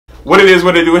What it is,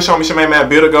 what it do, it's Show Me Shemaine, man.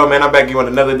 Bill to go, man. I'm back with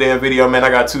another damn video, man.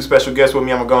 I got two special guests with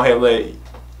me. I'm gonna go ahead and let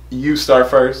you start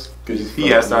first, because he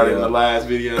has started in the last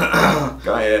video.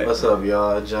 Go ahead. What's up,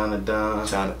 y'all? Jonathan.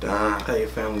 Jonathan. How your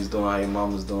family's doing? How your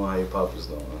mama's doing? How your papa's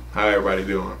doing? How everybody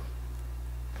doing?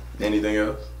 Anything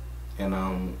else?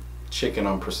 And chicken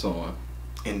I'm pursuing.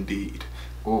 Indeed.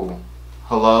 Ooh.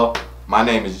 Hello, my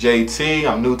name is JT.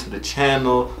 I'm new to the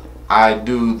channel. I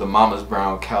do the Mama's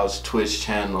Brown Couch Twitch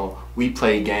channel. We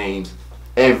play games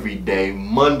every day,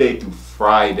 Monday through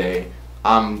Friday.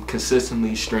 I'm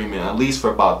consistently streaming at least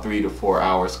for about 3 to 4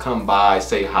 hours. Come by,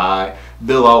 say hi.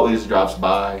 Bill always drops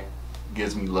by,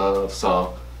 gives me love.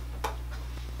 So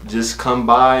just come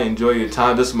by, enjoy your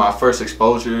time. This is my first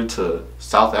exposure to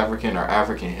South African or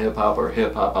African hip hop or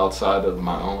hip hop outside of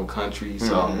my own country.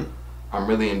 So I'm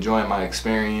really enjoying my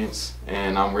experience,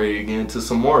 and I'm ready to get into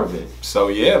some more of it. So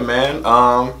yeah, man.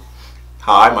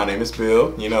 Hi, my name is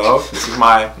Bill. You know, this is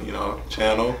my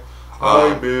channel.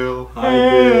 Hi, Bill.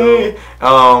 Hey.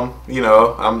 You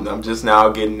know, I'm just now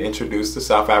getting introduced to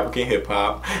South African hip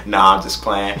hop. Nah, I'm just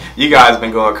playing. You guys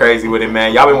been going crazy with it,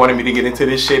 man. Y'all been wanting me to get into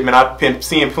this shit, man. I've been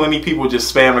seeing plenty of people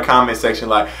just spam the comment section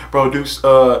like, bro, do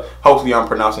hopefully I'm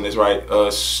pronouncing this right.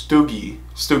 Stogie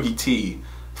T.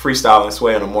 Freestyle and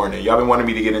Sway in the morning. Y'all been wanting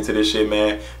me to get into this shit,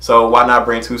 man. So why not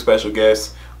bring two special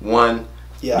guests? One,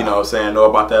 you know what I'm saying, know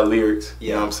about that lyrics.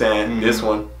 You know what I'm saying? This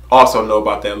one also know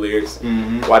about that lyrics.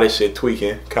 Why this shit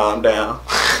tweaking? Calm down.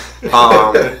 You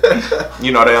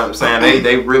know what I'm saying?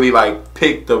 They really like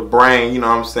pick the brain, you know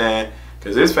what I'm saying?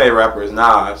 Because his favorite rapper is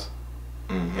Nas.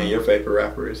 And your favorite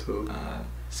rapper is who?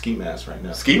 Ski Mask right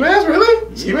now. Ski Mask, really?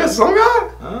 Yeah. Ski Mask Slum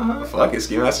God? Fuck it,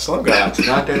 Ski Mask Slum God.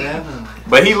 Not that happening.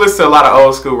 But he listens to a lot of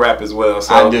old school rap as well.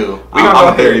 So I do.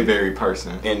 I'm a very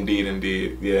person.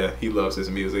 Indeed. Yeah, he loves his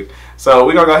music. So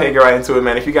we're going to go ahead and get right into it,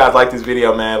 man. If you guys like this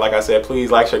video, man, like I said,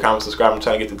 please like, share, comment, subscribe. I'm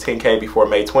trying to get to 10K before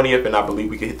May 20th, and I believe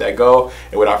we can hit that goal.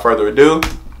 And without further ado.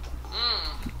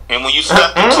 And when you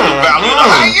step into the valley of the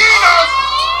hyenas,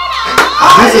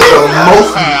 this is the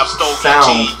most have Stogie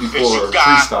sounds T, before you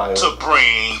got freestyle. to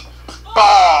bring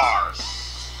bars.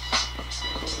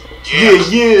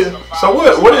 Yeah. So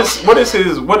what is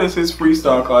his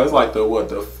freestyle called? It's like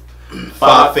the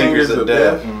Five Fingers of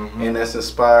Death. And that's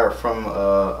inspired from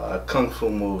a kung fu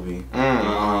movie.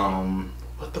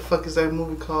 What the fuck is that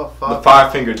movie called? The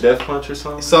Five Finger Death Punch or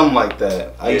something? Something like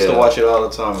that. I used to watch it all the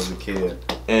time as a kid.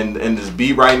 And this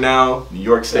beat right now, New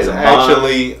York State of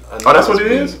actually. Oh, that's what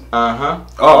it is? Uh-huh.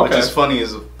 Oh, okay. Which is funny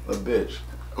as a bitch.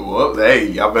 Well,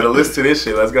 hey, y'all better listen to this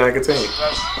shit. Let's go and continue.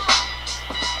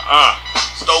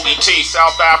 Stogie T,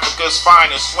 South Africa's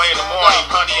finest. Sway in the morning,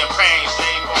 honey and pain.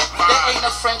 There ain't a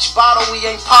French bottle, we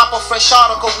ain't pop a fresh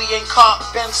article, we ain't cop.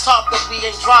 Ben's top that we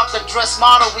ain't dropped, the dress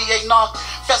model, we ain't knocked.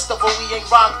 Festival, we ain't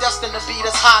rock, destined to beat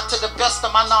us hot. To the best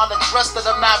of my knowledge, rest of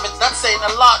the average, that's saying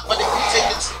a lot. But if you take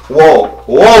it...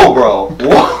 Whoa, bro.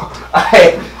 Whoa.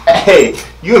 Hey,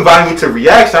 you invited me to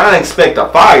reaction. I didn't expect a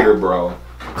fire, bro.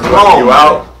 Come on, you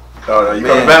out? Oh, no, you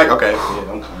coming back? Okay. Yeah,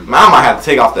 I'm coming back. Man, I might have to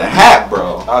take off the hat,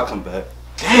 bro. I'll come back.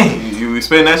 Dang. You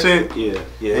spin that shit? Yeah.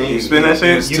 You spin that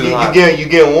shit? You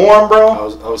get warm, bro?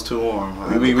 I was too warm.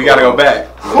 We gotta go back.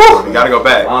 We gotta go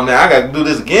back. Oh man, I gotta do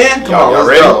this again. Come on, y'all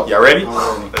ready? Y'all ready?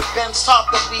 Ben's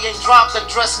top that we ain't dropped, the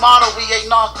dress model, we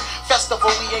ain't knocked. Festival,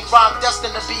 we ain't rock,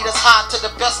 destined to beat us hot. To the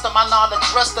best of my knowledge,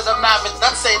 rest of the average,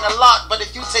 that's saying a lot. But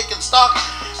if you taking stock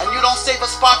and you don't save a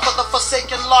spot for the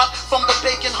forsaken lot, from the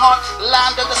vacant heart,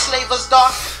 land of the slavers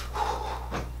dark.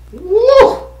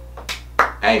 Woo!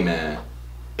 Hey man,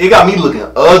 it got me looking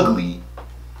ugly.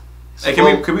 Hey,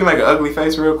 could we make an ugly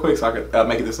face real quick so I could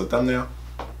make this a thumbnail?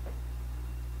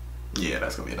 Yeah,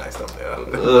 that's gonna be a nice thumbnail.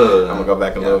 I'm gonna go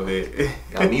back a little bit.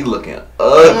 Got me looking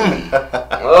ugly.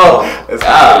 Oh,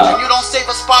 And you don't save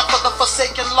a spot for the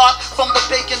forsaken lot, from the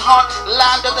vacant heart,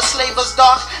 land of the slavers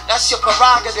dark. That's your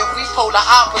prerogative, we polar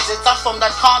opposites. I'm from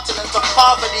that continent of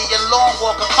poverty and long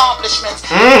walk accomplishments.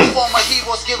 Former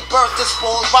heroes give birth to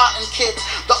spoiled rotten kids.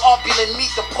 The opulent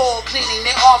meet the poor, cleaning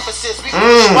their offices. We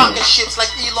push rocket ships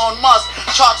like Elon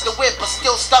Musk. Charge the whip, but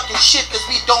still stuck in shit cause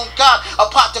we don't got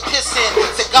a pot to piss in.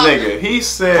 Nigga, he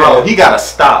said... Bro, he gotta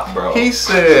stop, bro. He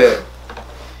said,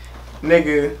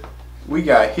 nigga, we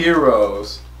got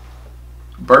heroes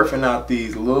birthing out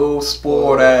these little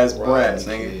spoiled ass brats,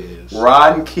 nigga.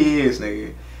 Rotten kids,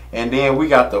 nigga. And then we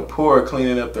got the poor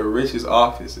cleaning up the richest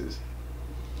offices.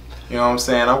 You know what I'm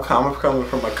saying? I'm coming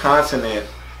from a continent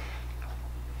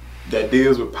that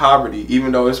deals with poverty,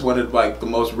 even though it's one of like the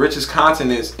most richest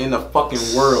continents in the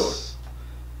fucking world.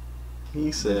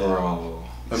 He said, bro,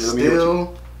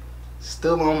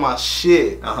 still on my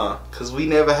shit. Cause we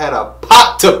never had a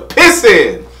pot to piss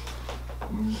in.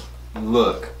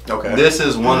 Look, Okay. This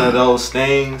is one of those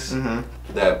things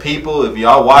that people, if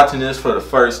y'all watching this for the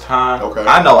first time,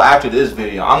 I know after this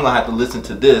video, I'm going to have to listen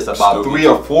to this about 3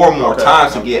 or 4 more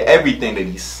times to get everything that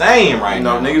he's saying right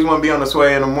now. Niggas wouldn't be on the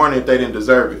sway in the morning if they didn't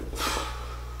deserve it.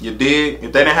 You dig?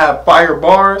 If they didn't have fire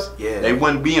bars, they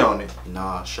wouldn't be on it.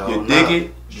 Nah, show You dig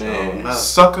it? Man.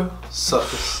 Sucker.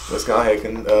 Suckers. Let's go ahead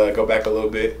and go back a little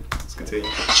bit. Let's continue.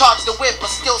 Charge the whip, but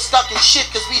still stuck in shit,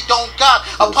 cause we don't got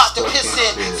a pot to piss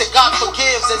in. Say God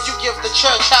forgives as you give the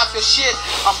church half your shit.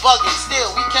 I'm bugging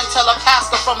still. We can tell a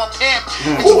pastor from a pimp.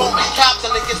 It's Roman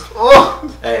Catholic.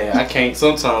 Hey, I can't.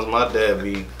 Sometimes my dad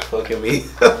be fucking me.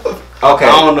 Okay.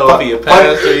 I don't know if he a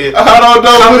pastor. I don't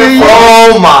know.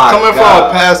 Oh my Coming from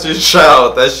a pastor's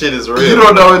child, that shit is real. You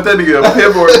don't know if that nigga a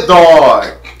pimp or a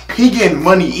dog. He getting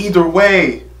money either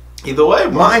way. Either way,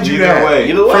 bro. Mind you that way.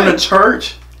 Either way. From the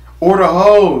church or the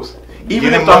hoes.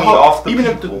 Even if the off the even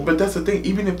people. if but that's the thing.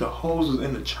 Even if the hoes was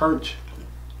in the church,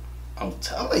 I'm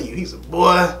telling you, he's a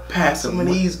boy. passing Some of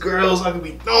these girls I could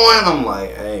be doing. I'm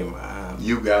like, hey man,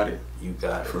 you got it. you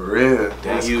got it. For real.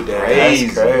 That's you, Dad. crazy.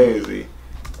 That's crazy.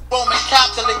 Roman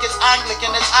Catholic, it's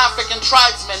Anglican, it's African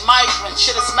tribesmen, migrants,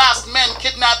 shit, it's masked men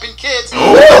kidnapping kids.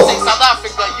 I say South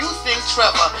Africa, you think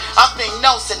Trevor, I think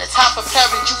Nelson, it's half a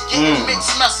parent, you getting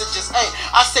mixed messages. Hey,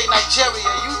 I say Nigeria,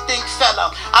 you think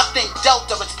fella, I think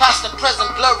Delta, it's past and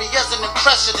present, blurry as an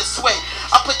impressionist way.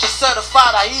 I put your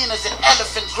certified hyenas in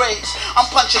elephant graves. I'm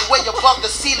punching way above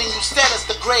the ceiling, you stared as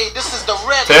the grade. This is the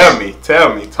red. Tell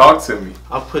me, talk to me.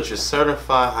 I'll put your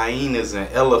certified hyenas in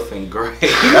elephant grave.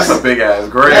 That's a big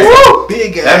ass grave.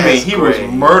 Big ass. That mean he was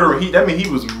grave. murdering. That mean he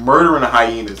was murdering the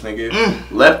hyenas, nigga,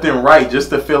 left and right, just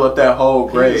to fill up that whole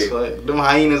He grave. was like, them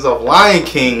hyenas of Lion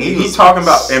King. He talking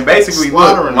about, and basically, look,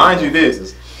 slaughtering mind them. you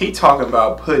this, he talking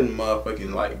about putting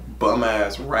motherfucking like bum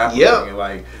ass rappers, and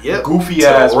like goofy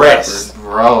ass rappers,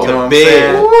 bro. You know what I'm Big.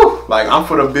 saying? Like I'm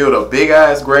for to build a big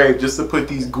ass grave just to put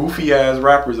these goofy ass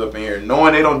rappers up in here,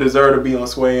 knowing they don't deserve to be on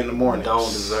Sway in the morning.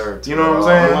 Don't deserve. You know what I'm You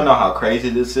saying? wanna know how crazy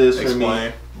this is for Explain.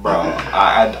 me? Bro,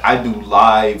 I do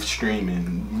live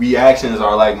streaming. Reactions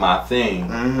are like my thing.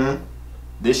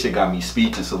 This shit got me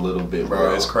speechless a little bit,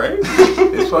 bro. It's crazy.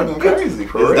 It's fucking crazy.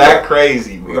 For It's real. that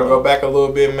crazy, We're gonna bro. go back a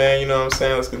little bit, man. You know what I'm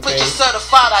saying? Let's Put continue. your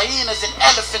certified hyenas in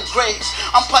elephant graves.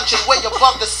 I'm punching way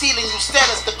above the ceiling, you stared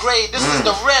as the grade. This is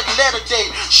the red letter day.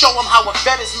 Show them how a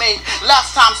bet is made.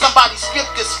 Last time somebody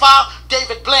skipped this file,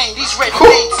 David Blaine. These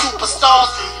red-made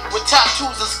superstars with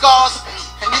tattoos and scars.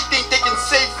 And you think they can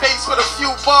save face with a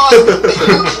few bars? They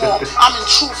lukewarm. I'm in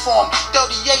true form. 38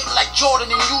 like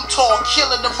Jordan in Utah,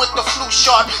 killing them with the flu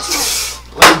shot.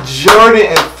 Like Jordan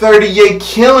and 38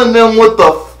 killing them with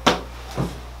the.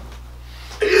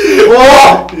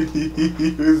 Whoa!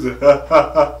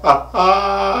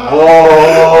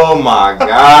 Oh my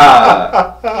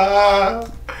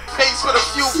god! Face with a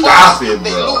few Stop bars. it,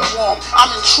 They bro. lukewarm. I'm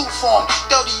in true form.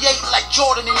 38 like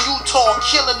Jordan in Utah,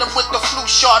 killing them with the flu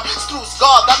shot. Struce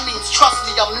God, that means trust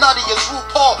me, I'm nutty as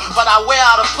RuPaul, but I wear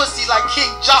out a pussy like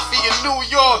King Jaffe in New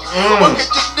York. What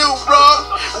could you do, bro?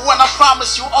 When I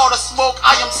promise you all the smoke,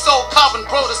 I am so carbon,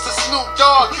 bro. This is Snoop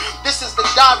Dogg. This is the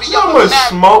diary You know of how a much mad.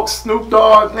 smoke Snoop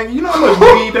Dogg, nigga? You know how much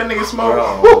weed that nigga smoke?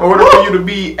 In order for you to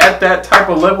be at that type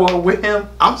of level with him?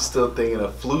 I'm still thinking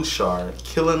of flu shard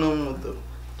killing them with the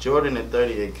Jordan at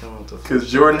 38 killing with the flu.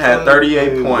 Because Jordan had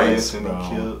 38 points, And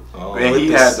and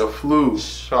he had the flu.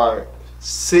 Shark.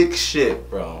 Sick shit,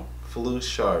 bro. Flu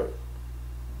shark.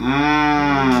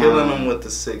 Mmm. Killing them with the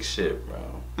sick shit, bro.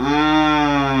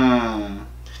 Mmm.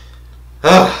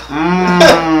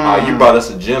 Oh, you brought us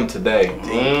a gym today.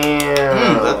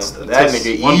 Damn. That's that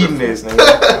nigga wonderful. eating this, nigga.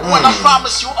 When I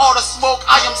promise you all the smoke,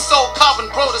 I am so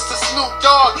carbon, bro. This is Snoop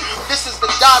Dogg. This is the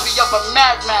diary of a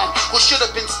madman who should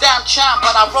have been stamped champ,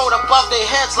 but I wrote above their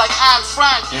heads like Anne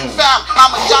Frank. Fam,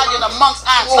 I'm a giant amongst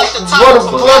ants, like the What title of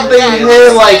a above black they man.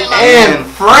 head like Saying Anne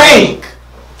Frank?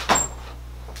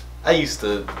 I used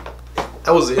to.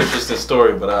 That was an interesting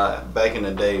story, but back in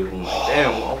the day, I'm like,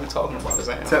 damn, what are we talking about? Is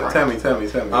Anne Frank? Tell me.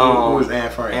 Who is Anne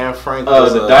Frank? Anne Frank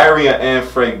was The diary of Anne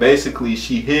Frank. Basically,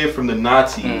 she hid from the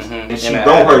Nazis, and she In the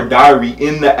wrote her attic. diary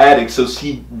in the attic. So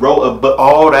she wrote a book.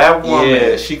 Oh, that woman.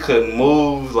 Yeah, she couldn't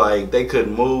move. Like they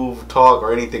couldn't move, talk,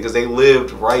 or anything because they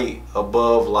lived right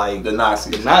above like The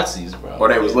Nazis. the Nazis, bro. Or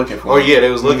they was looking for Or him. yeah,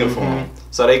 they was looking for him.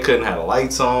 So they couldn't have the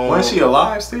lights on. Wasn't she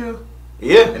alive still?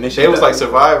 Yeah, And then she they was died. like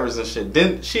survivors and shit.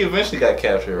 Then she eventually got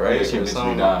captured, right? Yeah, she Or eventually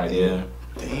something. died, Yeah.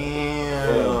 Damn. Yeah,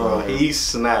 bro. He's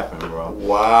snapping, bro.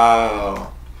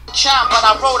 Wow. Champ, but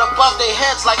I rode above their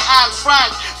heads like Anne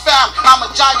Frank. Fam, I'm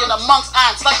a giant amongst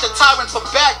ants, like the tyrant for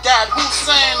Baghdad. Who's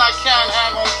saying I can't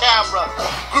hang on camera?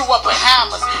 Grew up with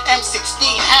hammers, M16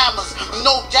 hammers,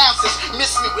 no dancers,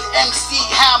 miss me with MC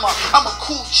Hammer. I'm a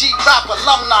cool G rap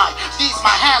alumni, these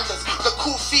my handlers. The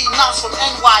cool feed Nas from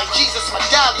NY, Jesus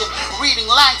Medallion, reading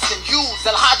Langston Hughes,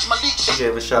 El Haj Malik.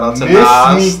 Gave a shout out to Miss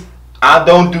Nas. me, I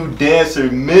don't do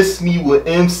dancer. Miss me with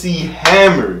MC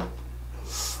Hammer.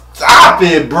 Stop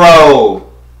it, bro.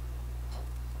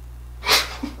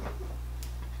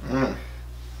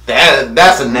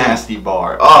 That's a nasty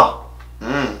bar. Oh,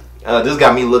 this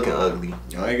got me looking ugly.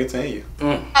 I ain't continue.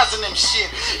 Them shit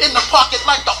in the pocket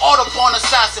like the Autobahn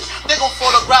assassin. They gon'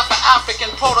 photograph an African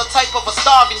prototype of a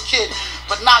starving kid,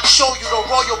 but not show you the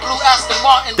royal blue Aston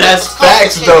Martin. That's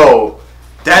facts, though.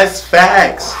 That's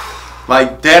facts.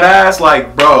 Like dead ass,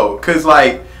 like bro. Cause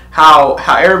like how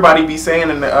everybody be saying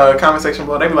in the comment section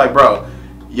below, they be like, bro,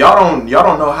 y'all don't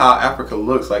know how Africa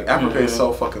looks. Like Africa is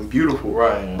so fucking beautiful,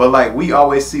 right? But like we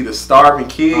always see the starving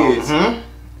kids,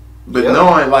 but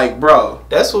knowing like, bro,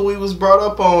 that's what we was brought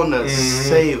up on, to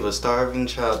save a starving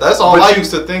child. That's all I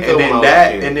used to think of. And then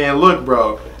that, and then look,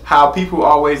 bro, how people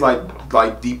always like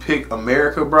depict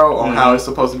America, bro, on how it's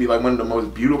supposed to be like one of the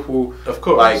most beautiful, of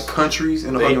course, like countries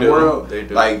in the fucking world. They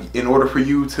do. Like in order for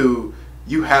you to.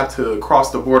 You have to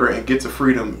cross the border and get to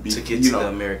freedom to get to the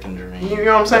American dream. You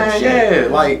know what I'm saying? Yeah,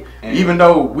 like even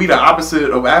though we the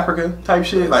opposite of Africa type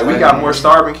shit, like we got more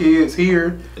starving kids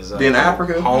here than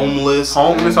Africa. Homeless,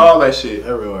 all that shit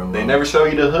everywhere. Bro. They never show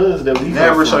you the hoods that we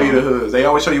never show you the hoods. They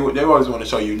always show you. They always want to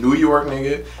show you New York,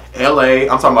 nigga, L.A.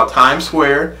 I'm talking about Times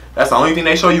Square. That's the only thing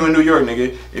they show you in New York,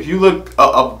 nigga. If you look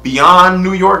beyond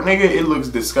New York, nigga, it looks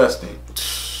disgusting.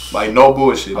 Like no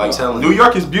bullshit. Like New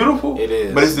York is beautiful. It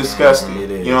is, but it's disgusting.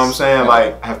 It is. You know what I'm saying?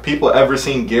 Like, have people ever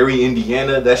seen Gary,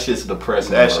 Indiana? That shit's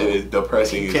depressing. That shit is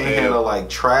depressing. You can't handle like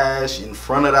trash in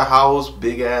front of the house,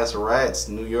 big ass rats.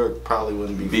 New York probably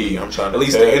wouldn't be. I'm trying to at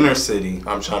least the inner city.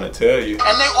 I'm trying to tell you.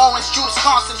 And they orange juice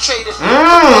concentrated.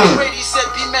 Brady said,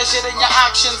 "Be measured in your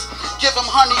actions. Give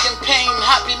him honey and pain,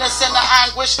 happiness and the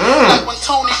anguish." Like when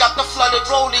Tony got the flooded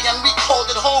rollie and we called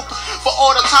it hope. For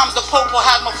all the times the Popo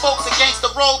had my folks against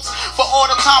the ropes. For all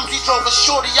the times he drove a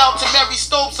shorty out to Mary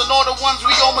Stopes. And all the ones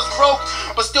we almost broke,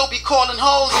 but still be calling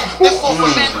hoes. They're full for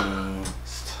men.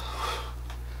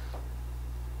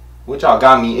 What y'all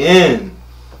got me in?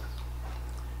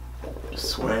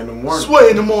 Sway in the morning. Sway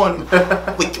in the morning.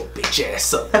 Wake your bitch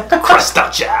ass up. Crust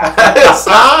out your eyes.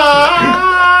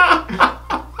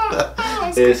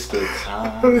 It's the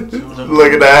time.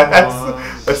 Look at that.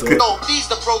 That's good. No,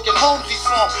 these the broken homes we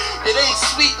from. It ain't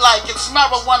sweet like it's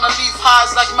marijuana leaf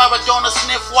highs like Maradona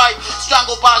sniff white.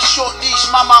 Strangled by a short leash,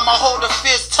 my mama hold a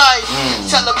fist tight.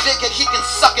 Tell a bigot he can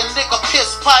suck and lick a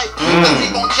piss pipe. And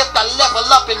we gon' get that level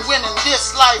up and win in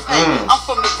this life. Hey, I'm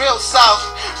from the real south,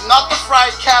 not the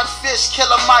fried catfish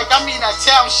killer Mike. I mean that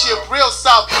township, real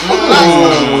south.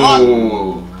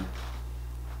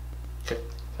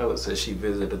 Ella said she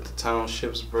visited the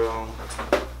townships, bro.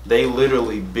 They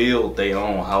literally build their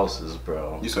own houses,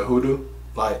 bro. You said hoodoo?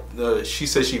 Like she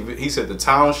said he said the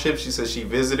township. She said she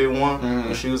visited one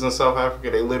when she was in South Africa.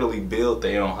 They literally build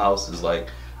their own houses, like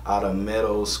out of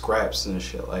metal scraps and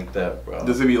shit like that, bro.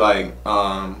 Does it be like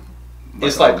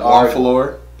it's like our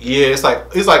floor? Yeah, it's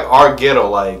like our ghetto,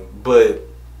 like, but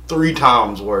 3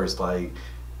 times worse. Like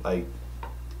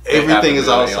everything is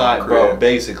outside, bro.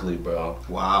 Basically, bro.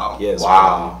 Wow. Yes.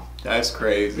 Wow. Bro. That's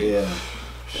crazy. Yeah.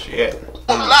 Shit.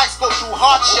 Lives go through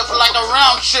hardship like a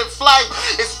round trip flight.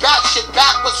 It's bad shit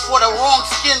backwards for the wrong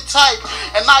skin type.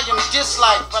 And I am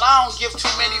disliked, but I don't give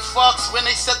too many fucks. When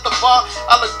they set the bar,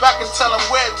 I look back and tell them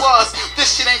where it was.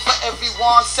 This shit ain't for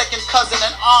everyone. Second cousin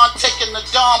and aunt taking the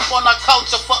dump on our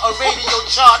culture for a radio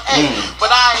chart. Hey,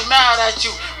 but I ain't mad at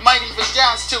you. Might even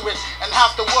dance to it. And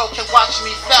half the world can watch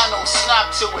me Thanos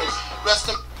snap to it.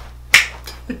 Rest in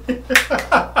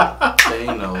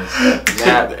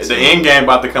The end game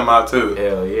about to come out too.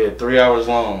 Hell yeah, 3 hours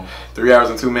long. 3 hours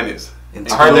and 2 minutes. I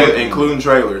heard that, including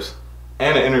trailers.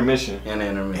 And an intermission. And an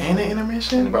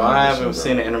intermission? Bro, I haven't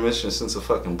seen an intermission since a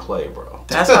fucking play, bro.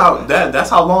 That's how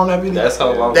long that video. That's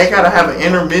how long. They gotta have an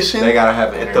intermission. They gotta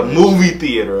have an at the movie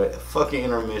theater. At fucking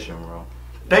intermission, bro.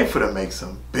 They finna make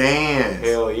some bands.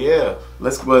 Hell yeah.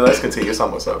 Let's continue. It's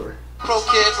almost over. Pro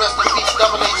Kid, rest in peace,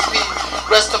 Double HP,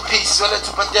 rest in peace,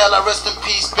 Relative Padella, rest in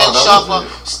peace, Ben Sharper,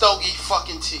 Stogie,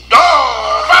 fucking T.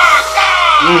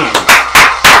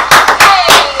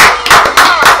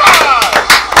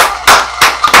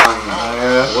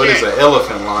 What is an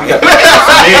elephant line? got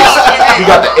the, you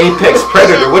got the apex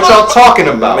predator. What y'all talking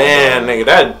about? Man, nigga,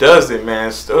 that does it,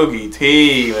 man. Stogie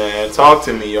T, man. Talk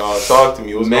to me, y'all. Talk to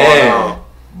me. What's going on?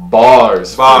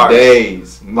 Bars for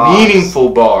days. Meaningful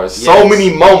bars. Yes. So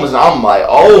many moments. I'm like,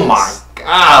 oh my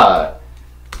God.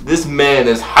 This man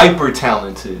is hyper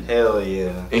talented. Hell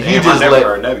yeah. And he just never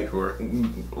heard that before.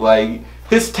 Like,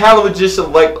 his talent was just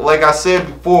like I said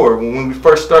before when we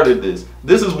first started this.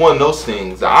 This is one of those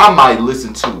things that I might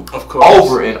listen to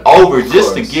over and over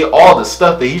just to get all the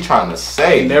stuff that he's trying to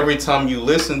say. And every time you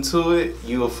listen to it,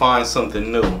 you will find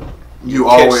something new. You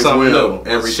always will.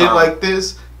 Every shit time. Like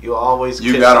this, you always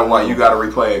you gotta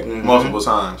replay it multiple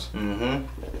times. Man,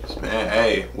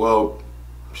 hey, well,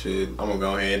 shit, I'm gonna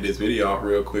go ahead and end this video off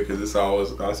real quick because it's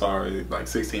already like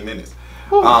 16 minutes.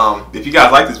 If you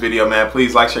guys like this video, man,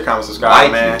 please like, share, comment,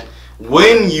 subscribe, man.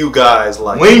 When you guys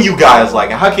like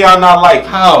it. How can y'all not like it?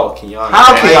 How can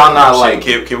y'all not like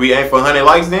it? Can we aim for 100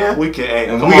 likes then? We can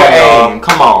aim.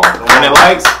 Come on. 100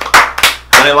 likes.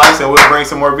 100 likes and we'll bring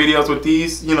some more videos with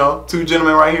these, you know, two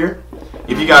gentlemen right here.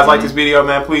 If you guys like this video,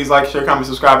 man, please like, share, comment,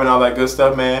 subscribe, and all that good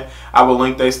stuff, man. I will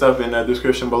link their stuff in the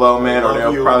description below, man, or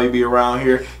they'll probably be around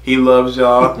here. He loves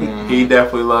y'all. He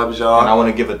definitely loves y'all. And I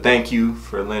want to give a thank you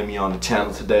for letting me on the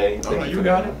channel today. Oh, you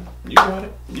got it. You got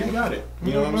it. You got it.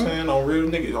 You know what I'm saying? On real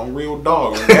niggas, on real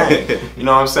dog, on gang. You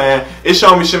know what I'm saying? It's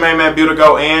Show Me Shemaine, man, Beautiful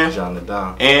Go, and John the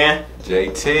Don. And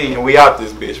JT. And we out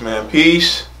this bitch, man.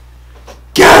 Peace.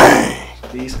 Gang.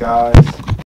 Peace, guys.